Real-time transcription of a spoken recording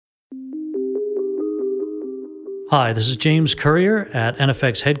Hi, this is James Currier at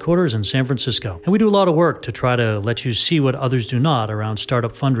NFX headquarters in San Francisco, and we do a lot of work to try to let you see what others do not around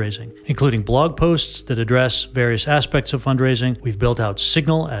startup fundraising, including blog posts that address various aspects of fundraising. We've built out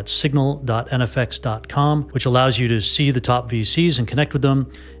Signal at signal.nfx.com, which allows you to see the top VCs and connect with them.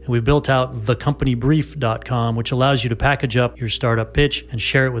 And we've built out thecompanybrief.com, which allows you to package up your startup pitch and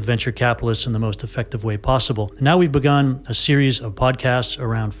share it with venture capitalists in the most effective way possible. And now we've begun a series of podcasts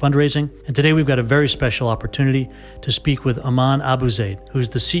around fundraising. And today we've got a very special opportunity to speak with Iman Abuzeid, who's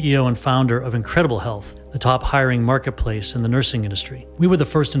the CEO and founder of Incredible Health, the top hiring marketplace in the nursing industry. We were the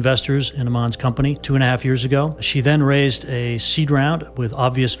first investors in Iman's company 2.5 years ago. She then raised a seed round with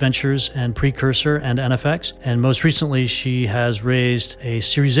Obvious Ventures and Precursor and NFX. And most recently, she has raised a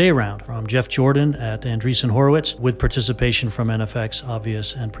Series A round from Jeff Jordan at Andreessen Horowitz with participation from NFX,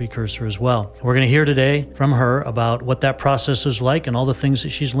 Obvious, and Precursor as well. We're going to hear today from her about what that process is like and all the things that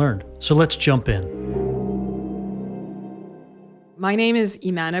she's learned. So let's jump in. My name is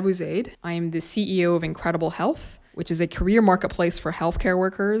Iman Abuzeid. I am the CEO of Incredible Health, which is a career marketplace for healthcare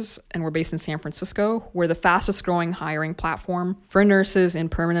workers, and we're based in San Francisco. We're the fastest growing hiring platform for nurses in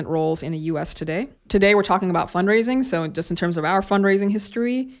permanent roles in the US today. Today, we're talking about fundraising. So just in terms of our fundraising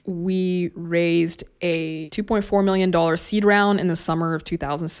history, we raised a $2.4 million seed round in the summer of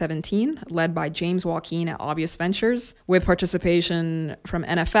 2017, led by James Joaquin at Obvious Ventures, with participation from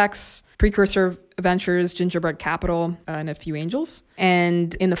NFX, Precursor Ventures, Gingerbread Capital, and a few angels.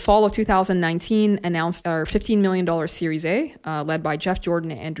 And in the fall of 2019, announced our $15 million Series A, led by Jeff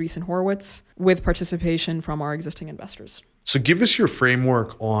Jordan and Andreessen Horowitz, with participation from our existing investors. So give us your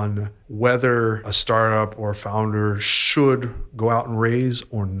framework on whether a startup or a founder should go out and raise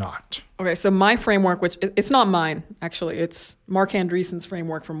or not. Okay, so my framework, which it's not mine, actually. It's Mark Andreessen's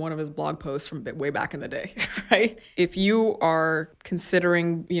framework from one of his blog posts from way back in the day, right? If you are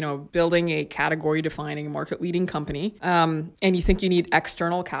considering, building a category-defining, market-leading company, and you think you need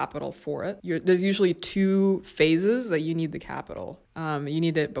external capital for it, there's usually two phases that you need the capital. You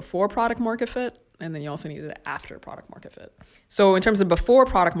need it before product market fit, and then you also need it after product market fit. So in terms of before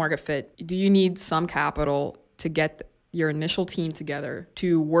product market fit, do you need some capital to get your initial team together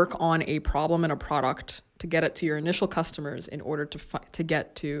to work on a problem and a product to get it to your initial customers in order to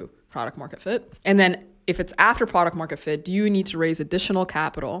get to product market fit? And then if it's after product market fit, do you need to raise additional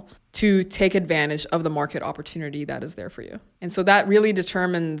capital to take advantage of the market opportunity that is there for you? And so that really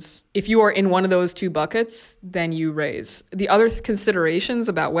determines if you are in one of those two buckets, then you raise. The other considerations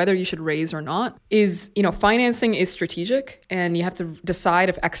about whether you should raise or not is, financing is strategic, and you have to decide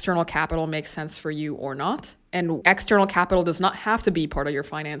if external capital makes sense for you or not. And external capital does not have to be part of your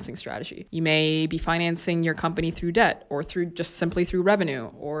financing strategy. You may be financing your company through debt or simply through revenue,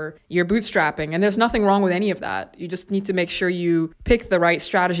 or you're bootstrapping. And there's nothing wrong with any of that. You just need to make sure you pick the right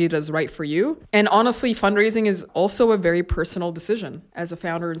strategy that is right for you. And honestly, fundraising is also a very personal decision as a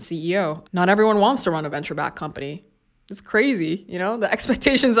founder and CEO. Not everyone wants to run a venture-backed company. It's crazy, the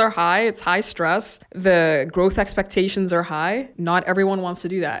expectations are high, it's high stress, the growth expectations are high. Not everyone wants to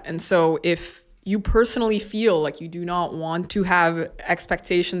do that. And so if you personally feel like you do not want to have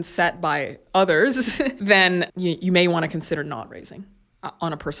expectations set by others, then you may want to consider not raising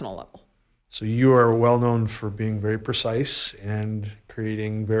on a personal level. So you are well known for being very precise and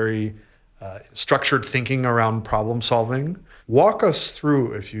creating very structured thinking around problem solving. Walk us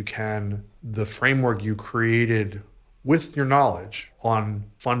through, if you can, the framework you created with your knowledge on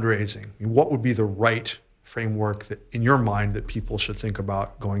fundraising. What would be the right framework that, in your mind, that people should think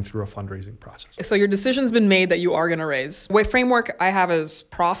about going through a fundraising process? So your decision's been made that you are going to raise. The framework I have is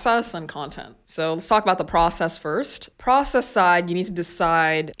process and content. So let's talk about the process first. Process side, you need to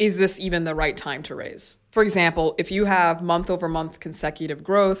decide, is this even the right time to raise? For example, if you have month-over-month consecutive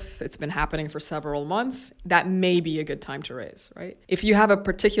growth, it's been happening for several months, that may be a good time to raise, right? If you have a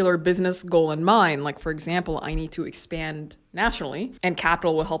particular business goal in mind, like for example, I need to expand nationally and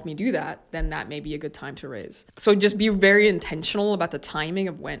capital will help me do that, then that may be a good time to raise. So just be very intentional about the timing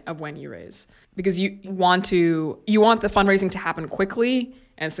of when you raise, because you want the fundraising to happen quickly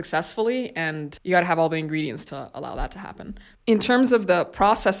and successfully, and you got to have all the ingredients to allow that to happen. In terms of the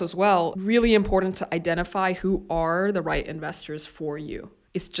process as well, really important to identify who are the right investors for you.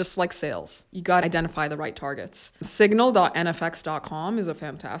 It's just like sales. You got to identify the right targets. Signal.nfx.com is a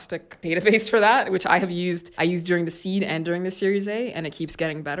fantastic database for that, which I used during the seed and during the Series A, and it keeps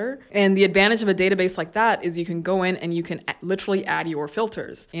getting better. And the advantage of a database like that is you can go in and you can literally add your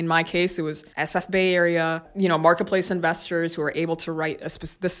filters. In my case, it was SF Bay Area, marketplace investors who are able to write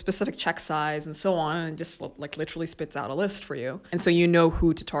this specific check size and so on, and just literally spits out a list for you. And so you know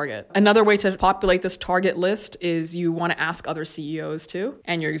who to target. Another way to populate this target list is you want to ask other CEOs too.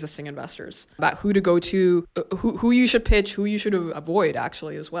 and your existing investors about who to go to, who you should pitch, who you should avoid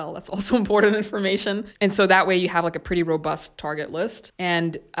actually as well. That's also important information. And so that way you have like a pretty robust target list.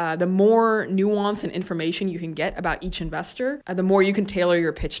 And the more nuance and information you can get about each investor, the more you can tailor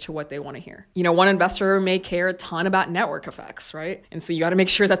your pitch to what they want to hear. You know, one investor may care a ton about network effects, right? And so you got to make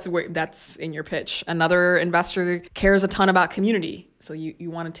sure that's in your pitch. Another investor cares a ton about community. So you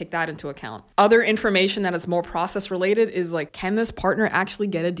want to take that into account. Other information that is more process related is like, can this partner actually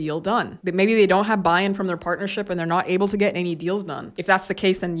get a deal done? That maybe they don't have buy-in from their partnership and they're not able to get any deals done. If that's the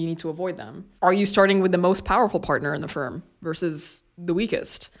case, then you need to avoid them. Are you starting with the most powerful partner in the firm versus the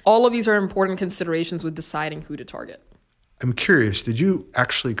weakest? All of these are important considerations with deciding who to target. I'm curious, did you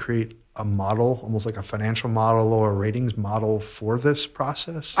actually create a model, almost like a financial model or a ratings model for this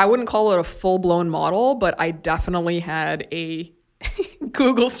process? I wouldn't call it a full-blown model, but I definitely had a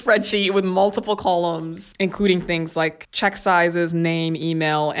Google spreadsheet with multiple columns, including things like check sizes, name,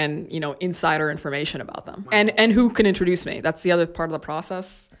 email, and, you know, insider information about them. And who can introduce me. That's the other part of the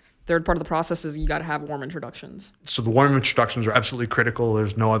process. Third part of the process is you got to have warm introductions. So the warm introductions are absolutely critical.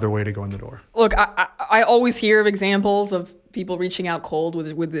 There's no other way to go in the door. Look, I always hear of examples of people reaching out cold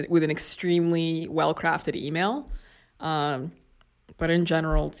with an extremely well-crafted email. But in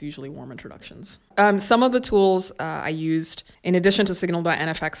general, it's usually warm introductions. Some of the tools I used, in addition to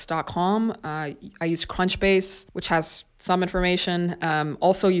signal.nfx.com, I used Crunchbase, which has some information.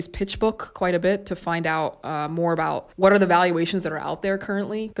 Also used PitchBook quite a bit to find out more about what are the valuations that are out there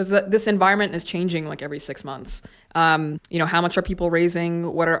currently, because this environment is changing like every 6 months. You know, how much are people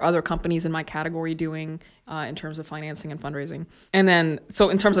raising? What are other companies in my category doing in terms of financing and fundraising? And then, so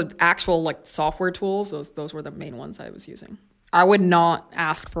in terms of actual like software tools, those were the main ones I was using. I would not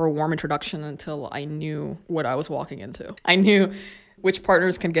ask for a warm introduction until I knew what I was walking into. I knew which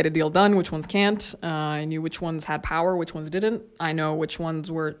partners can get a deal done, which ones can't. I knew which ones had power, which ones didn't. I know which ones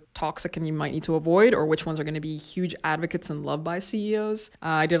were toxic and you might need to avoid, or which ones are going to be huge advocates and loved by CEOs.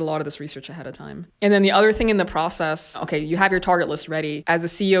 I did a lot of this research ahead of time. And then the other thing in the process, okay, you have your target list ready. As a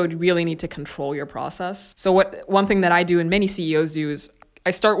CEO, you really need to control your process. So one thing that I do and many CEOs do is I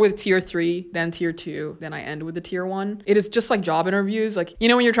start with tier 3, then tier 2, then I end with the tier 1. It is just like job interviews. Like, you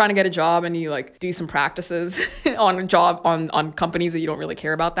know, when you're trying to get a job and you like do some practices on companies that you don't really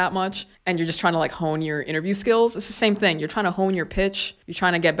care about that much, and you're just trying to like hone your interview skills. It's the same thing. You're trying to hone your pitch. You're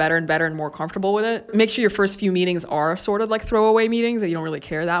trying to get better and better and more comfortable with it. Make sure your first few meetings are sort of like throwaway meetings that you don't really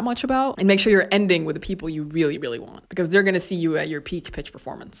care that much about. And make sure you're ending with the people you really, really want, because they're going to see you at your peak pitch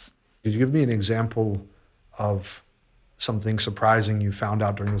performance. Could you give me an example of something surprising you found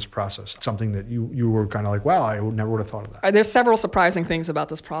out during this process? Something that you were kind of like, wow, I never would have thought of that. There's several surprising things about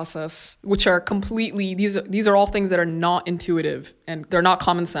this process, which are completely, these are all things that are not intuitive and they're not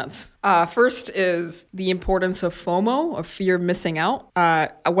common sense. First is the importance of FOMO, of fear of missing out.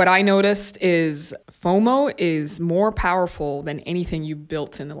 What I noticed is FOMO is more powerful than anything you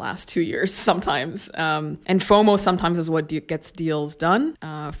built in the last 2 years sometimes. And FOMO sometimes is what gets deals done.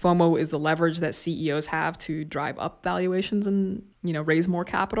 FOMO is the leverage that CEOs have to drive up valuations and, you know, raise more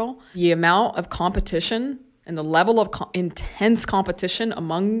capital. The amount of competition and the level of intense competition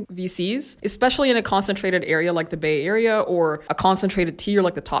among VCs, especially in a concentrated area like the Bay Area or a concentrated tier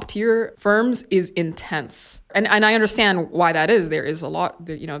like the top tier firms, is intense. And I understand why that is. There is a lot,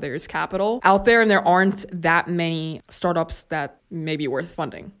 you know, there is capital out there and there aren't that many startups that may be worth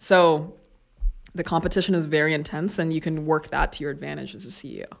funding. So the competition is very intense and you can work that to your advantage as a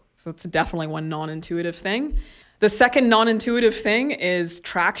CEO. So that's definitely one non-intuitive thing. The second non-intuitive thing is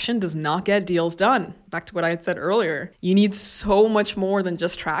traction does not get deals done. Back to what I had said earlier. You need so much more than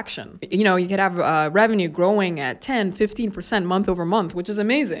just traction. You know, you could have revenue growing at 10, 15% month over month, which is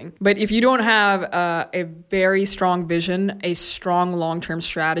amazing. But if you don't have a very strong vision, a strong long-term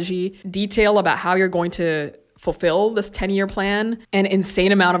strategy, detail about how you're going to fulfill this 10-year plan, an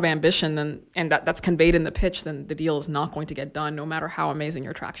insane amount of ambition, and that's conveyed in the pitch, then the deal is not going to get done, no matter how amazing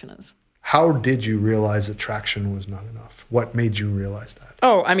your traction is. How did you realize that traction was not enough? What made you realize that?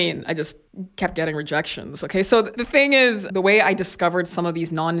 Oh, I mean, I just kept getting rejections. Okay, so the thing is, the way I discovered some of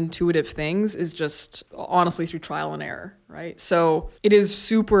these non-intuitive things is just honestly through trial and error, right? So it is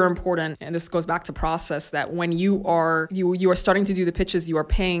super important, and this goes back to process, that when you are starting to do the pitches, you are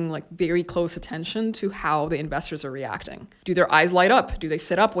paying like very close attention to how the investors are reacting. Do their eyes light up? Do they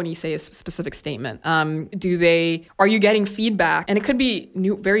sit up when you say a specific statement? Are you getting feedback? And it could be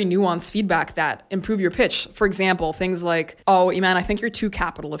very nuanced feedback that improve your pitch. For example, things like, oh, Iman, I think you're too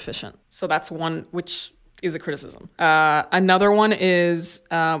capital efficient. So that's one which is a criticism. Another one is,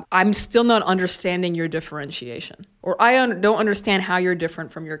 I'm still not understanding your differentiation. Or don't understand how you're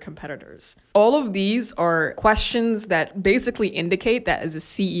different from your competitors. All of these are questions that basically indicate that as a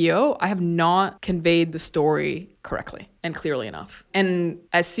CEO, I have not conveyed the story correctly and clearly enough. And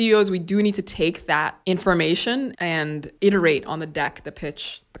as CEOs, we do need to take that information and iterate on the deck, the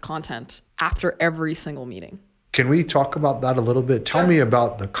pitch, the content after every single meeting. Can we talk about that a little bit? Tell me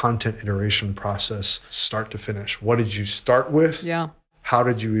about the content iteration process, start to finish. What did you start with? Yeah. How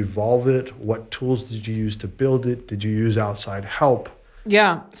did you evolve it? What tools did you use to build it? Did you use outside help?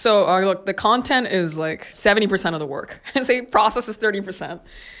 Yeah. So look, the content is like 70% of the work. Say process is 30%.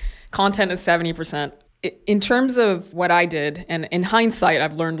 Content is 70%. In terms of what I did, and in hindsight,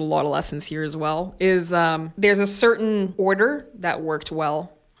 I've learned a lot of lessons here as well, is there's a certain order that worked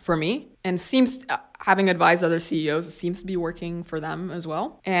well for me and seems, having advised other CEOs, it seems to be working for them as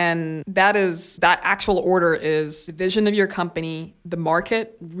well. And that actual order is the vision of your company, the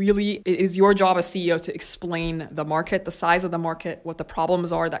market. Really, it is your job as CEO to explain the market, the size of the market, what the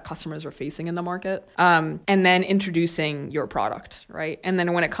problems are that customers are facing in the market, and then introducing your product, right? And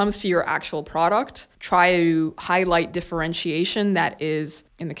then when it comes to your actual product, try to highlight differentiation that is,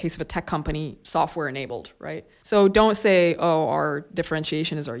 in the case of a tech company, software enabled, right? So don't say, oh, our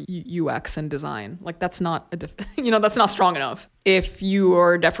differentiation is our UX and design. Like that's not that's not strong enough. If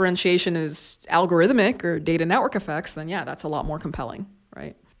your differentiation is algorithmic or data network effects, then yeah, that's a lot more compelling,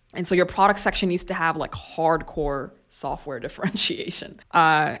 right? And so your product section needs to have like hardcore software differentiation.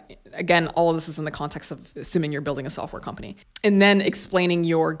 Again, all of this is in the context of assuming you're building a software company. And then explaining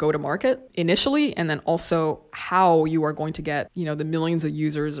your go-to-market initially, and then also how you are going to get, the millions of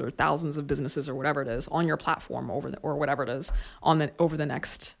users or thousands of businesses or whatever it is on your platform or whatever it is over the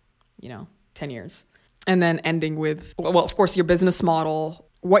next, 10 years. And then ending with, well, of course, your business model,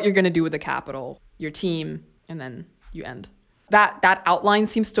 what you're going to do with the capital, your team, and then you end. That outline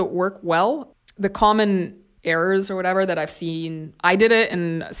seems to work well. The common errors or whatever that I've seen, I did it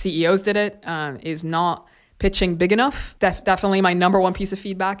and CEOs did it, is not pitching big enough. Definitely my number one piece of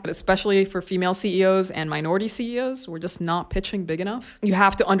feedback, especially for female CEOs and minority CEOs, we're just not pitching big enough. You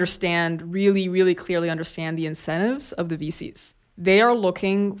have to understand, really, really clearly understand the incentives of the VCs. They are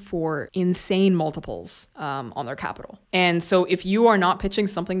looking for insane multiples on their capital. And so if you are not pitching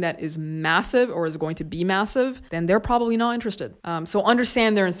something that is massive or is going to be massive, then they're probably not interested. So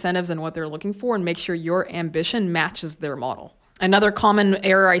understand their incentives and what they're looking for and make sure your ambition matches their model. Another common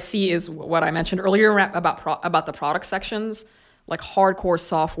error I see is what I mentioned earlier about the product sections, like hardcore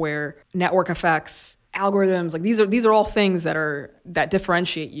software, network effects, algorithms. Like these are all things that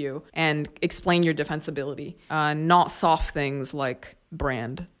differentiate you and explain your defensibility, not soft things like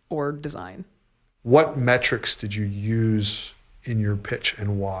brand or design. What metrics did you use in your pitch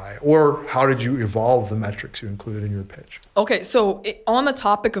and why? Or how did you evolve the metrics you included in your pitch? Okay, so on the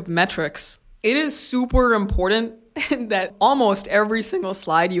topic of metrics, it is super important that almost every single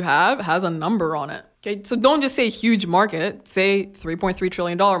slide you have has a number on it. Okay, so don't just say huge market, say $3.3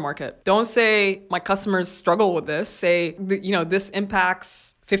 trillion market. Don't say my customers struggle with this. Say, this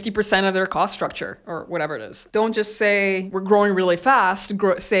impacts 50% of their cost structure or whatever it is. Don't just say we're growing really fast.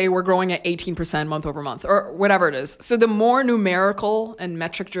 Say we're growing at 18% month over month or whatever it is. So the more numerical and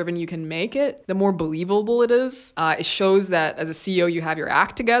metric driven you can make it, the more believable it is. It shows that as a CEO, you have your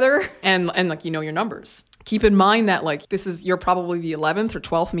act together and your numbers. Keep in mind that you're probably the 11th or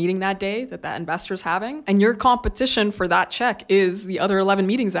 12th meeting that day that investor's having. And your competition for that check is the other 11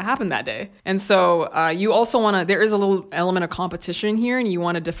 meetings that happened that day. And so you also there is a little element of competition here and you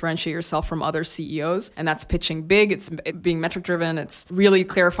want to differentiate yourself from other CEOs. And that's pitching big. It's being metric driven. It's really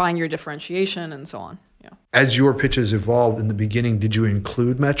clarifying your differentiation and so on. Yeah. As your pitches evolved in the beginning, did you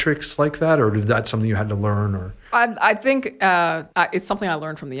include metrics like that or did that something you had to learn or? I think it's something I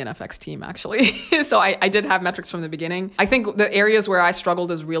learned from the NFX team, actually. So I did have metrics from the beginning. I think the areas where I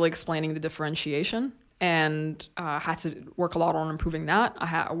struggled is really explaining the differentiation and had to work a lot on improving that.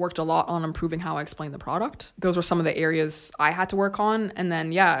 I worked a lot on improving how I explain the product. Those were some of the areas I had to work on. And then,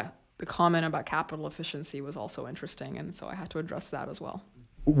 the comment about capital efficiency was also interesting. And so I had to address that as well.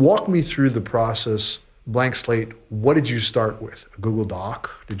 Walk me through the process. Blank slate. What did you start with? A Google Doc?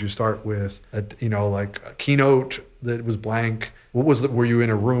 Did you start with a keynote that was blank? What was it? Were you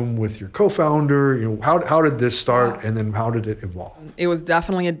in a room with your co-founder? How did this start and then how did it evolve? It was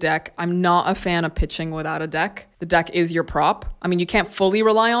definitely a deck. I'm not a fan of pitching without a deck. The deck is your prop. I mean, you can't fully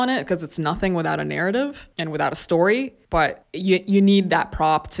rely on it because it's nothing without a narrative and without a story, but you need that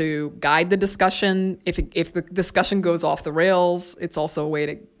prop to guide the discussion. If the discussion goes off the rails, it's also a way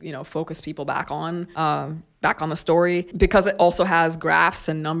to, focus people back on the story. Because it also has graphs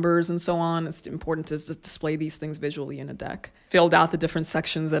and numbers and so on, it's important to display these things visually in a deck. Filled out the different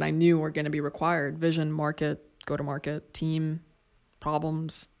sections that I knew were going to be required: vision, market, go-to-market, team,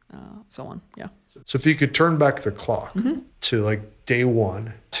 problems, so on. Yeah. So if you could turn back the clock to like day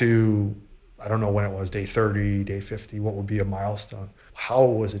one to, I don't know when it was, day 30, day 50, what would be a milestone? How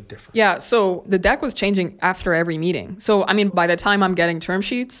was it different? Yeah, so the deck was changing after every meeting. So, I mean, by the time I'm getting term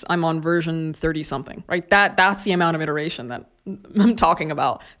sheets, I'm on version 30 something, right? That's the amount of iteration that I'm talking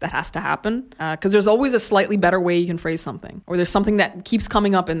about that has to happen. Because there's always a slightly better way you can phrase something, or there's something that keeps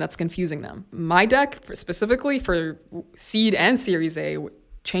coming up and that's confusing them. My deck, specifically for seed and Series A,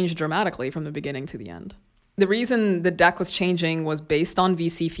 changed dramatically from the beginning to the end. The reason the deck was changing was based on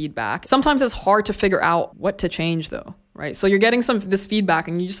VC feedback. Sometimes it's hard to figure out what to change though, right? So you're getting this feedback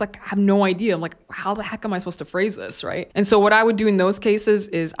and you just like have no idea. I'm like, how the heck am I supposed to phrase this, right? And so what I would do in those cases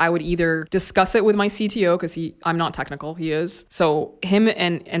is I would either discuss it with my CTO, because I'm not technical, he is. So him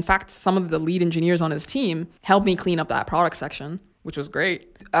and in fact, some of the lead engineers on his team helped me clean up that product section, which was great.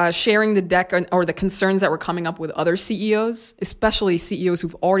 Sharing the deck or the concerns that were coming up with other CEOs, especially CEOs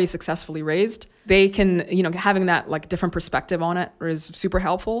who've already successfully raised. They can, having that like different perspective on it is super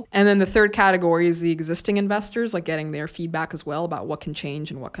helpful. And then the third category is the existing investors, like getting their feedback as well about what can change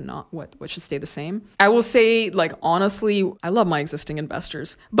and what cannot, what should stay the same. I will say, like, honestly, I love my existing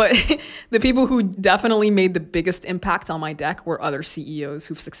investors, but the people who definitely made the biggest impact on my deck were other CEOs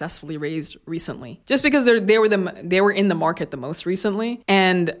who've successfully raised recently, just because they were in the market the most recently.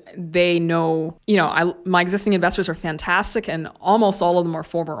 And they know, my existing investors are fantastic and almost all of them are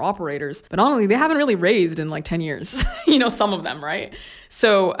former operators, but honestly, they haven't really raised in like 10 years, some of them, right?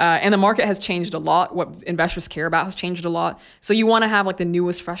 So, and the market has changed a lot. What investors care about has changed a lot. So you want to have like the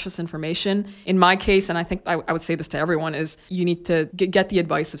newest, freshest information. In my case, and I think I would say this to everyone, is you need to get the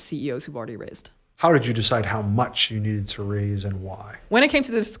advice of CEOs who've already raised. How did you decide how much you needed to raise and why? When it came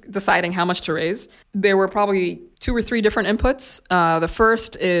to deciding how much to raise, there were probably 2 or 3 different inputs. The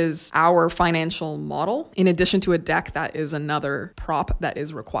first is our financial model. In addition to a deck, that is another prop that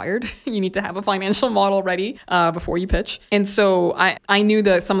is required. You need to have a financial model ready before you pitch. And so I knew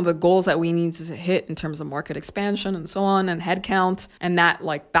that some of the goals that we needed to hit in terms of market expansion and so on, and headcount, and that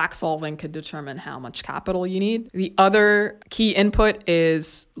like back solving could determine how much capital you need. The other key input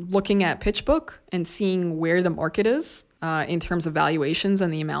is looking at PitchBook and seeing where the market is in terms of valuations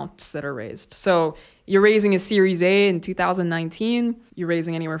and the amounts that are raised. So you're raising a Series A in 2019, you're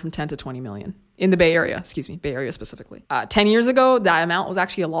raising anywhere from 10 to 20 million in the Bay Area specifically. 10 years ago, that amount was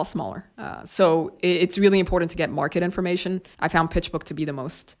actually a lot smaller. So it's really important to get market information. I found PitchBook to be the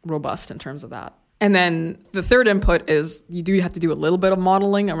most robust in terms of that. And then the third input is you do have to do a little bit of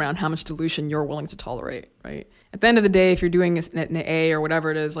modeling around how much dilution you're willing to tolerate, right? At the end of the day, if you're doing an A or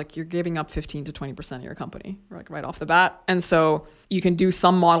whatever it is, like you're giving up 15 to 20% of your company, right off the bat. And so you can do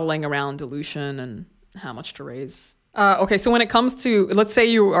some modeling around dilution and how much to raise. Okay, so when it comes to, let's say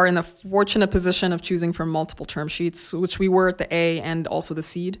you are in the fortunate position of choosing from multiple term sheets, which we were at the A and also the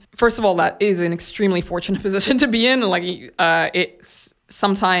seed. First of all, that is an extremely fortunate position to be in. Like it's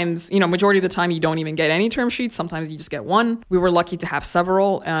sometimes, majority of the time you don't even get any term sheets. Sometimes you just get one. We were lucky to have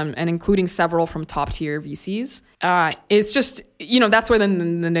several, and including several from top tier VCs. It's just, that's where the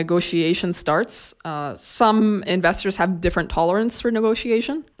negotiation starts. Some investors have different tolerance for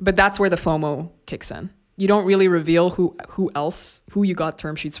negotiation, but that's where the FOMO kicks in. You don't really reveal who you got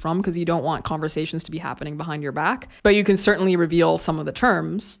term sheets from because you don't want conversations to be happening behind your back. But you can certainly reveal some of the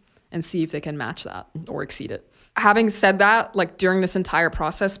terms and see if they can match that or exceed it. Having said that, like during this entire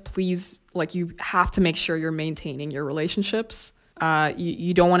process, please, like you have to make sure you're maintaining your relationships.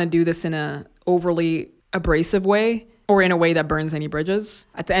 You don't want to do this in a overly abrasive way or in a way that burns any bridges.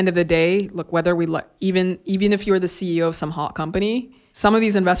 At the end of the day, look, whether even if you're the CEO of some hot company, some of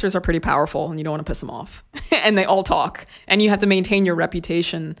these investors are pretty powerful and you don't want to piss them off. And they all talk. And you have to maintain your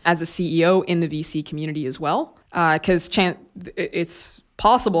reputation as a CEO in the VC community as well. Because it's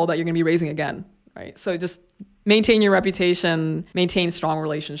possible that you're going to be raising again, right? So just maintain your reputation, maintain strong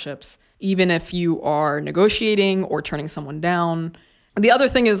relationships, even if you are negotiating or turning someone down. The other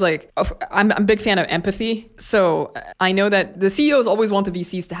thing is like, I'm a big fan of empathy. So I know that the CEOs always want the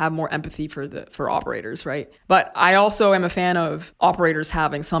VCs to have more empathy for operators, right? But I also am a fan of operators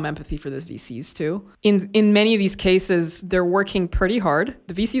having some empathy for the VCs too. In many of these cases, they're working pretty hard.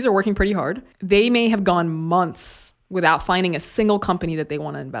 The VCs are working pretty hard. They may have gone months without finding a single company that they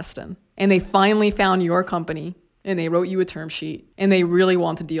want to invest in. And they finally found your company and they wrote you a term sheet and they really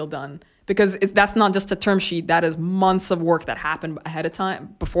want the deal done. Because that's not just a term sheet, that is months of work that happened ahead of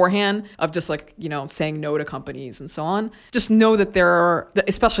time, beforehand, of just like, saying no to companies and so on. Just know that there are,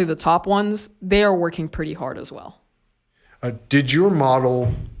 especially the top ones, they are working pretty hard as well. Did your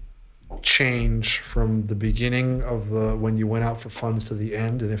model change from the beginning of when you went out for funds to the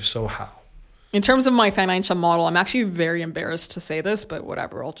end? And if so, how? In terms of my financial model, I'm actually very embarrassed to say this, but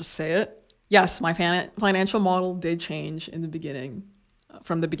whatever, I'll just say it. Yes, my financial model did change in the beginning,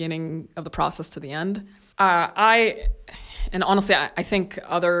 from the beginning of the process to the end. And honestly, I think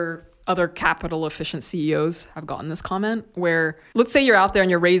other capital efficient CEOs have gotten this comment where, let's say you're out there and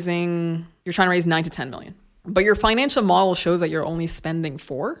you're trying to raise 9 to 10 million, but your financial model shows that you're only spending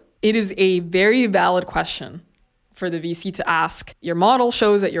 4. It is a very valid question for the VC to ask. Your model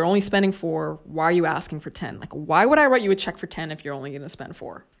shows that you're only spending 4. Why are you asking for 10? Like, why would I write you a check for 10 if you're only going to spend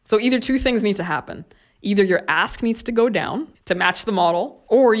 4? So either two things need to happen. Either your ask needs to go down to match the model,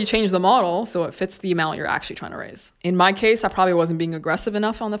 or you change the model so it fits the amount you're actually trying to raise. In my case, I probably wasn't being aggressive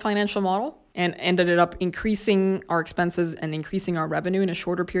enough on the financial model and ended up increasing our expenses and increasing our revenue in a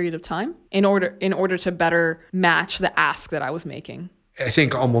shorter period of time in order to better match the ask that I was making. I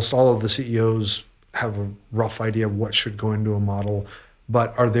think almost all of the CEOs have a rough idea of what should go into a model.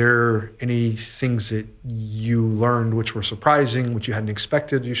 But are there any things that you learned which were surprising, which you hadn't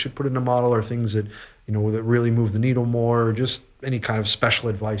expected you should put in a model, or things that, that really move the needle more, or just any kind of special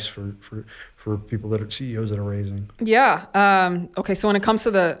advice for people that are CEOs that are raising? Yeah. Okay. So when it comes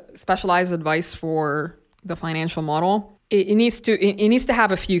to the specialized advice for the financial model, it needs to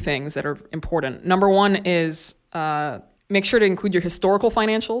have a few things that are important. Number one is make sure to include your historical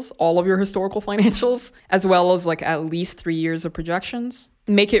financials, all of your historical financials, as well as like at least 3 years of projections.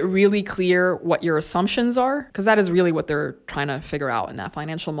 Make it really clear what your assumptions are, because that is really what they're trying to figure out in that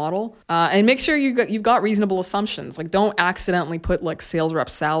financial model. And make sure you've got reasonable assumptions. Like, don't accidentally put like sales rep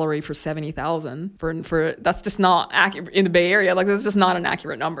salary for 70,000 for that's just not accurate in the Bay Area. Like, that's just not an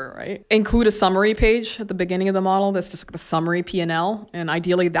accurate number, right? Include a summary page at the beginning of the model. That's just like the summary P&L, and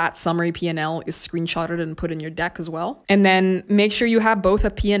ideally that summary P&L is screenshotted and put in your deck as well. And then make sure you have both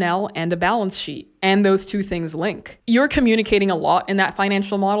a P&L and a balance sheet. And those two things link. You're communicating a lot in that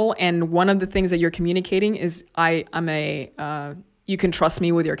financial model. And one of the things that you're communicating is you can trust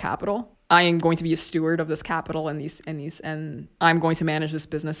me with your capital. I am going to be a steward of this capital and I'm going to manage this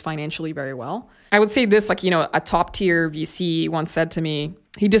business financially very well. I would say this, a top tier VC once said to me,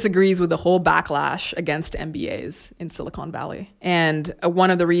 he disagrees with the whole backlash against MBAs in Silicon Valley. And one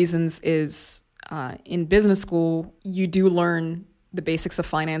of the reasons is in business school, you do learn the basics of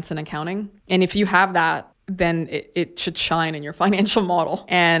finance and accounting. And if you have that, then it should shine in your financial model.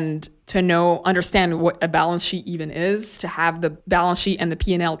 And to understand what a balance sheet even is, to have the balance sheet and the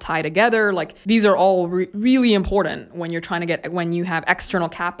P&L tie together, like these are all really important when you have external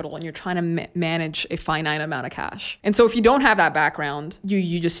capital and you're trying to manage a finite amount of cash. And so if you don't have that background,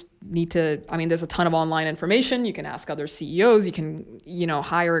 you just need to, there's a ton of online information. You can ask other CEOs. You can,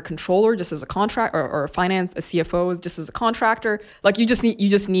 hire a controller just as a contract or a CFO just as a contractor. Like you just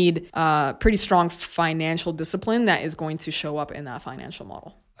need pretty strong financial discipline that is going to show up in that financial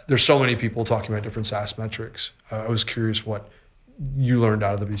model. There's so many people talking about different SaaS metrics. I was curious what you learned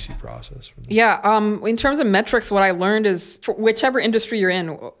out of the VC process. Yeah. In terms of metrics, what I learned is for whichever industry you're in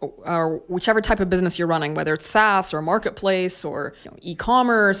or whichever type of business you're running, whether it's SaaS or marketplace or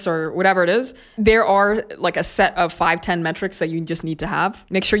e-commerce or whatever it is, there are like a set of 5-10 metrics that you just need to have.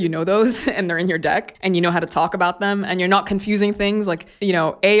 Make sure you know those and they're in your deck and you know how to talk about them and you're not confusing things like,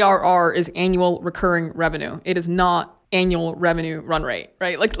 ARR is annual recurring revenue. It is not annual revenue run rate,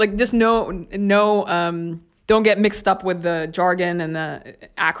 right? Like just don't get mixed up with the jargon and the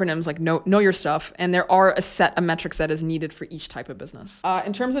acronyms, like know your stuff. And there are a set of metrics that is needed for each type of business.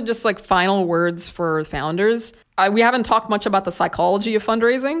 In terms of just like final words for founders, we haven't talked much about the psychology of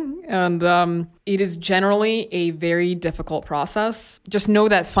fundraising, and it is generally a very difficult process. Just know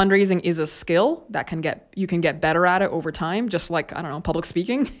that fundraising is a skill that you can get better at it over time, just like, public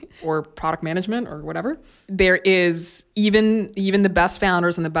speaking or product management or whatever. There is even the best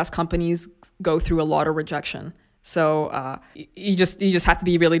founders and the best companies go through a lot of rejection. So you just have to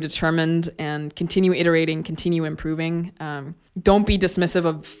be really determined and continue iterating, continue improving. Don't be dismissive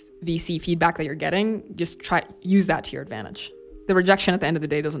of VC feedback that you're getting. Just use that to your advantage. The rejection at the end of the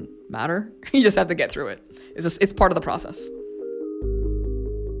day doesn't matter. You just have to get through it. It's part of the process.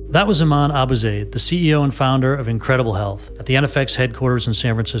 That was Iman Abuzeid, the CEO and founder of Incredible Health at the NFX headquarters in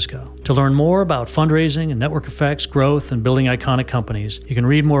San Francisco. To learn more about fundraising and network effects, growth, and building iconic companies, you can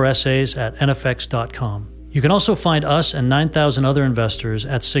read more essays at nfx.com. You can also find us and 9,000 other investors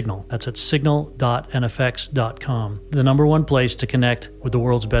at Signal. That's at signal.nfx.com, the number one place to connect with the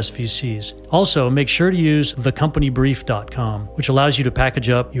world's best VCs. Also, make sure to use thecompanybrief.com, which allows you to package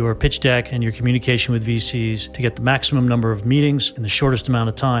up your pitch deck and your communication with VCs to get the maximum number of meetings in the shortest amount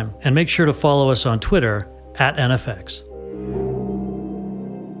of time. And make sure to follow us on Twitter at NFX.